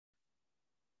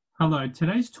Hello,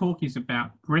 today's talk is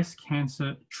about breast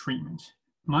cancer treatment.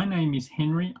 My name is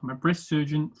Henry. I'm a breast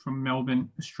surgeon from Melbourne,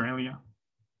 Australia.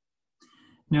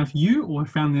 Now, if you or a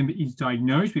family member is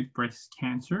diagnosed with breast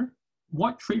cancer,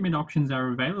 what treatment options are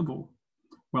available?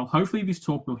 Well, hopefully this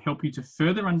talk will help you to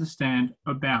further understand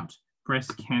about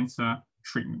breast cancer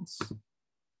treatments.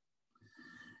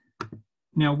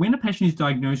 Now, when a patient is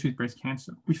diagnosed with breast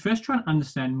cancer, we first try to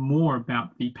understand more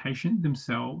about the patient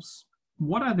themselves.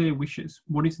 What are their wishes?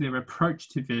 What is their approach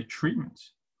to their treatment?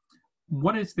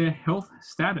 What is their health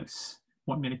status?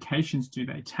 What medications do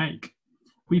they take?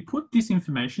 We put this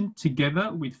information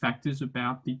together with factors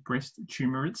about the breast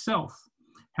tumor itself.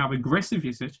 How aggressive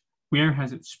is it? Where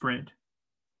has it spread?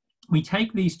 We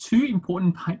take these two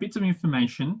important bits of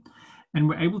information and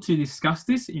we're able to discuss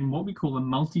this in what we call a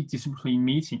multidisciplinary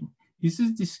meeting. This is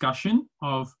a discussion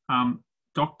of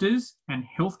doctors and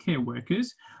healthcare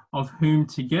workers of whom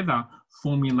together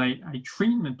formulate a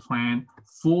treatment plan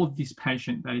for this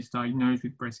patient that is diagnosed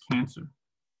with breast cancer.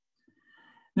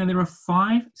 Now, there are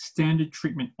 5 standard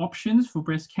treatment options for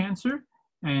breast cancer,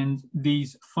 and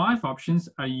these 5 options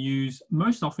are used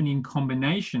most often in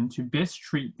combination to best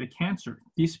treat the cancer.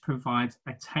 This provides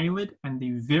a tailored and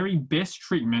the very best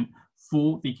treatment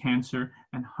for the cancer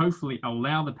and hopefully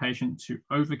allow the patient to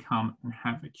overcome and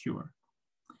have a cure.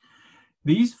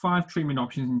 These 5 treatment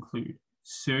options include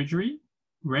surgery,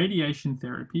 radiation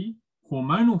therapy,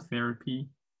 hormonal therapy,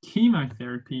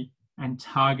 chemotherapy, and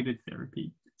targeted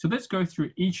therapy. So let's go through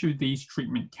each of these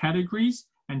treatment categories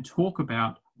and talk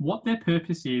about what their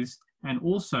purpose is and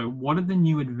also what are the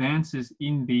new advances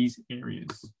in these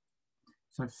areas.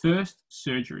 So first,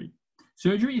 surgery.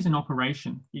 Surgery is an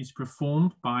operation. It is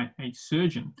performed by a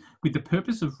surgeon with the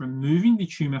purpose of removing the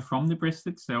tumor from the breast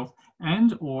itself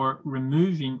and or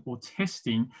removing or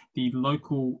testing the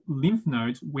local lymph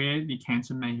nodes where the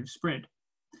cancer may have spread.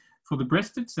 For the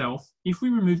breast itself, if we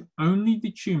remove only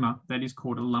the tumor, that is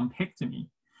called a lumpectomy.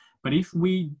 But if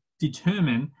we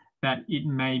determine that it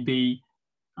may be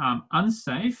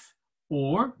unsafe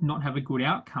or not have a good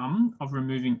outcome of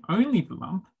removing only the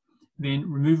lump, then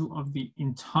removal of the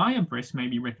entire breast may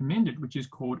be recommended, which is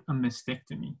called a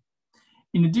mastectomy.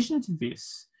 In addition to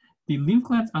this, the lymph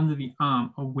glands under the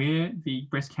arm are where the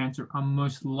breast cancer are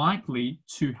most likely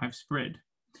to have spread.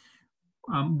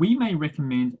 We may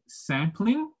recommend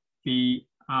sampling these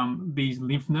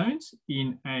lymph nodes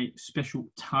in a special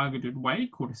targeted way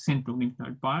called a sentinel lymph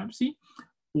node biopsy,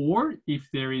 or if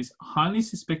there is highly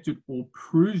suspected or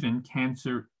proven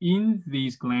cancer in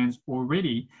these glands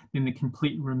already, then the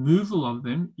complete removal of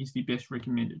them is the best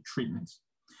recommended treatment.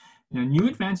 Now, new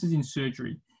advances in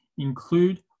surgery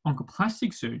include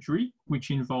oncoplastic surgery,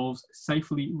 which involves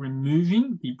safely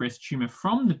removing the breast tumor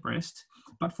from the breast,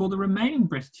 but for the remaining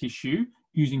breast tissue,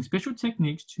 using special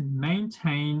techniques to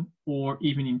maintain or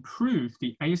even improve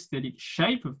the aesthetic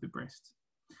shape of the breast.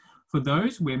 For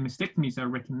those where mastectomies are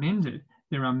recommended,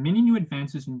 there are many new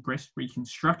advances in breast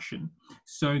reconstruction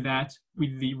so that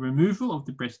with the removal of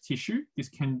the breast tissue, this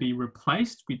can be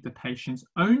replaced with the patient's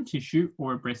own tissue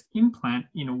or a breast implant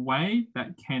in a way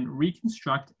that can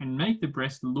reconstruct and make the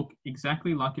breast look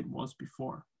exactly like it was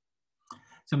before.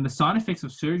 Some of the side effects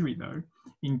of surgery, though,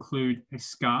 include a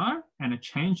scar and a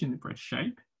change in the breast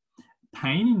shape,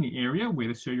 pain in the area where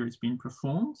the surgery has been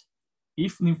performed.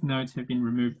 If lymph nodes have been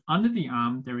removed under the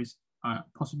arm, there is a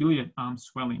possibility of arm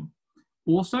swelling.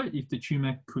 Also, if the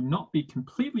tumor could not be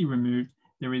completely removed,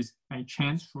 there is a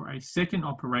chance for a second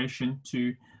operation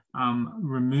to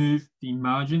remove the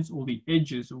margins or the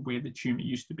edges of where the tumor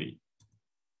used to be.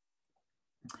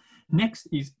 Next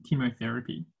is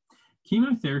chemotherapy.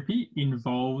 Chemotherapy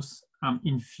involves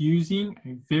infusing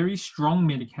a very strong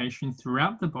medication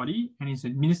throughout the body and is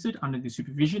administered under the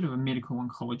supervision of a medical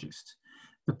oncologist.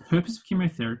 The purpose of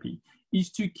chemotherapy is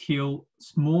to kill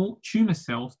small tumor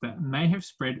cells that may have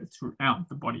spread throughout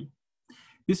the body.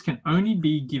 This can only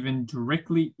be given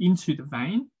directly into the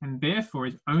vein and therefore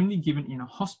is only given in a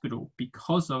hospital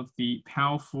because of the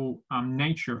powerful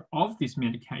nature of this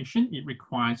medication. It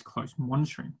requires close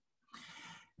monitoring.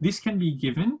 This can be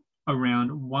given around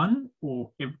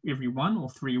every 1 or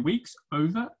 3 weeks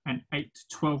over an 8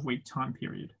 to 12-week time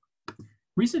period.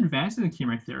 Recent advances in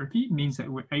chemotherapy means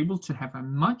that we're able to have a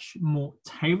much more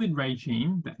tailored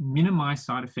regime that minimize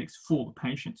side effects for the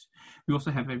patient. We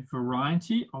also have a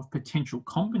variety of potential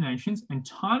combinations and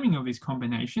timing of these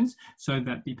combinations so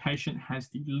that the patient has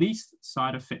the least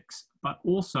side effects, but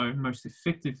also most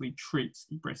effectively treats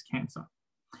the breast cancer.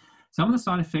 Some of the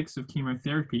side effects of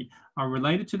chemotherapy are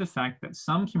related to the fact that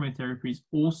some chemotherapies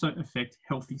also affect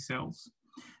healthy cells.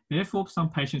 Therefore, some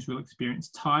patients will experience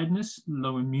tiredness,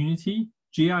 low immunity,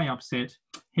 GI upset,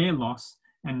 hair loss,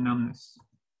 and numbness.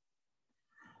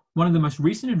 One of the most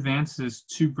recent advances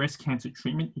to breast cancer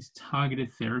treatment is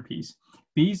targeted therapies.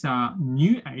 These are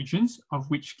new agents of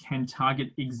which can target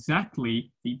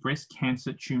exactly the breast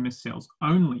cancer tumor cells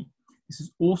only. This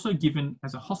is also given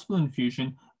as a hospital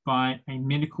infusion by a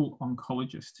medical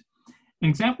oncologist. An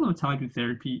example of a targeted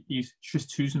therapy is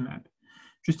trastuzumab.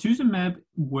 Trastuzumab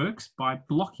works by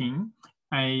blocking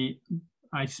a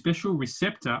special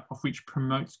receptor of which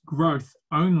promotes growth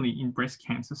only in breast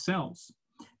cancer cells.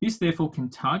 This therefore can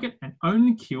target and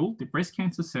only kill the breast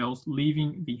cancer cells,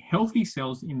 leaving the healthy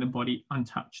cells in the body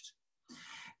untouched.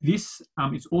 This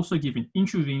is also given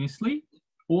intravenously,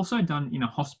 also done in a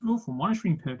hospital for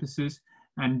monitoring purposes,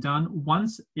 and done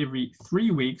once every 3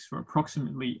 weeks for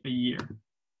approximately a year.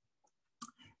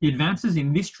 The advances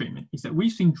in this treatment is that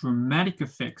we've seen dramatic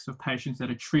effects of patients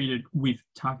that are treated with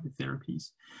targeted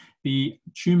therapies. The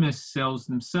tumor cells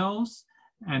themselves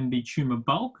and the tumor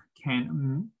bulk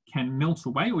can melt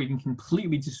away or even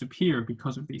completely disappear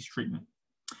because of this treatment.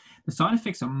 The side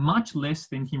effects are much less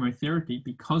than chemotherapy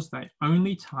because they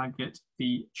only target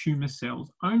the tumor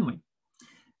cells only.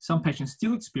 Some patients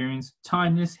still experience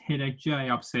tiredness, headache, GI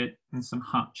upset, and some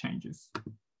heart changes.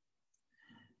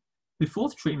 The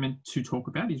fourth treatment to talk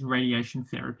about is radiation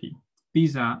therapy.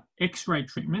 These are X-ray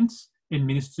treatments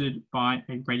administered by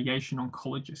a radiation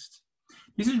oncologist.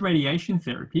 This is radiation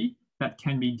therapy that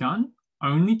can be done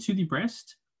only to the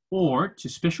breast or to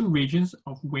special regions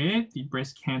of where the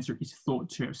breast cancer is thought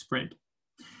to have spread.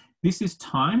 This is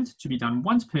timed to be done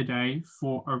once per day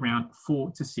for around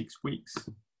 4 to 6 weeks.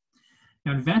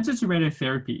 Now, advances to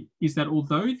radiotherapy is that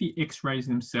although the X-rays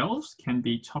themselves can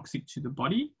be toxic to the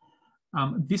body,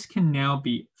 this can now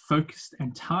be focused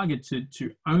and targeted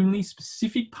to only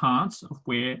specific parts of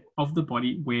the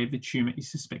body where the tumor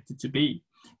is suspected to be.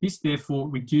 This therefore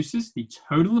reduces the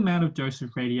total amount of dose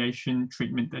of radiation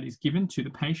treatment that is given to the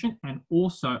patient and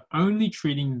also only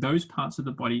treating those parts of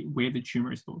the body where the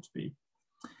tumor is thought to be.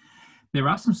 There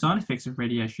are some side effects of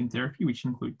radiation therapy, which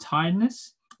include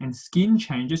tiredness and skin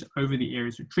changes over the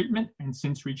areas of treatment and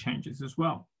sensory changes as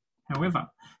well. However,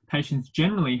 patients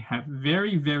generally have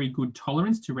very, very good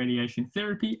tolerance to radiation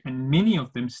therapy, and many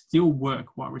of them still work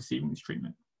while receiving this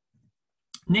treatment.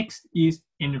 Next is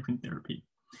endocrine therapy.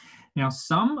 Now,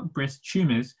 some breast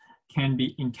tumors can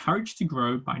be encouraged to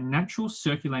grow by natural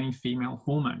circulating female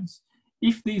hormones.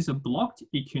 If these are blocked,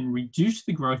 it can reduce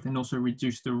the growth and also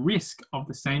reduce the risk of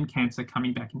the same cancer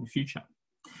coming back in the future.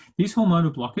 These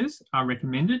hormonal blockers are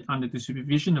recommended under the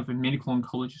supervision of a medical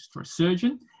oncologist or a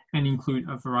surgeon and include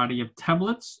a variety of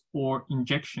tablets or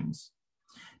injections.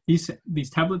 These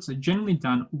tablets are generally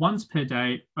done once per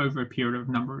day over a period of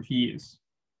a number of years.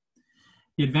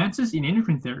 The advances in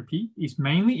endocrine therapy is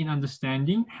mainly in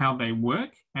understanding how they work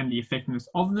and the effectiveness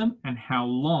of them and how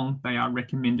long they are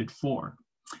recommended for.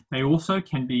 They also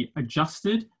can be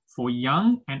adjusted for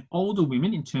young and older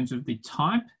women in terms of the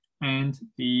type and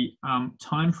the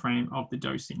time frame of the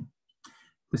dosing.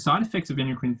 The side effects of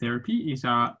endocrine therapy is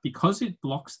because it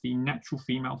blocks the natural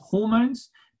female hormones,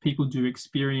 people do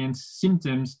experience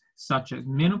symptoms such as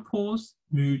menopause,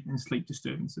 mood, and sleep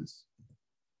disturbances.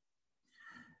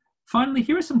 Finally,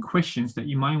 here are some questions that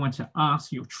you might want to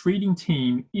ask your treating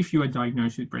team if you are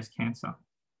diagnosed with breast cancer.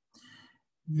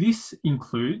 This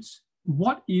includes,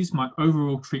 what is my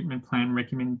overall treatment plan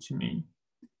recommended to me?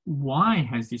 Why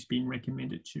has this been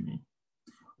recommended to me?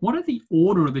 What are the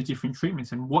order of the different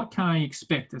treatments and what can I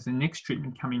expect as the next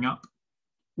treatment coming up?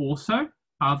 Also,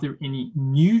 are there any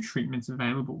new treatments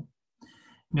available?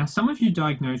 Now, some of you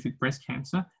diagnosed with breast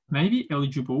cancer may be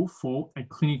eligible for a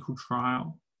clinical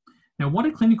trial. Now, what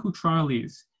a clinical trial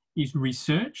is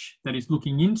research that is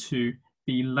looking into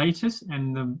the latest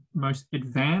and the most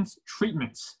advanced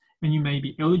treatments, and you may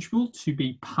be eligible to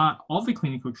be part of a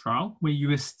clinical trial where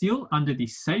you are still under the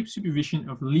safe supervision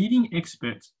of leading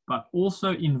experts, but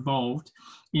also involved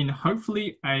in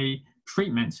hopefully a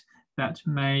treatment that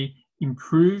may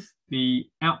improve the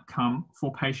outcome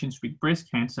for patients with breast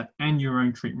cancer and your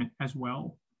own treatment as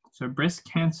well. So breast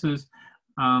cancer's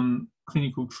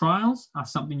clinical trials are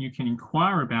something you can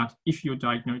inquire about if you're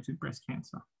diagnosed with breast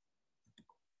cancer.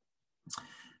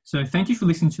 So thank you for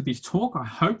listening to this talk. I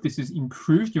hope this has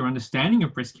improved your understanding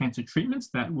of breast cancer treatments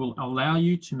that will allow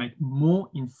you to make more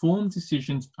informed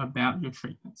decisions about your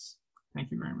treatments. Thank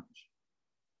you very much.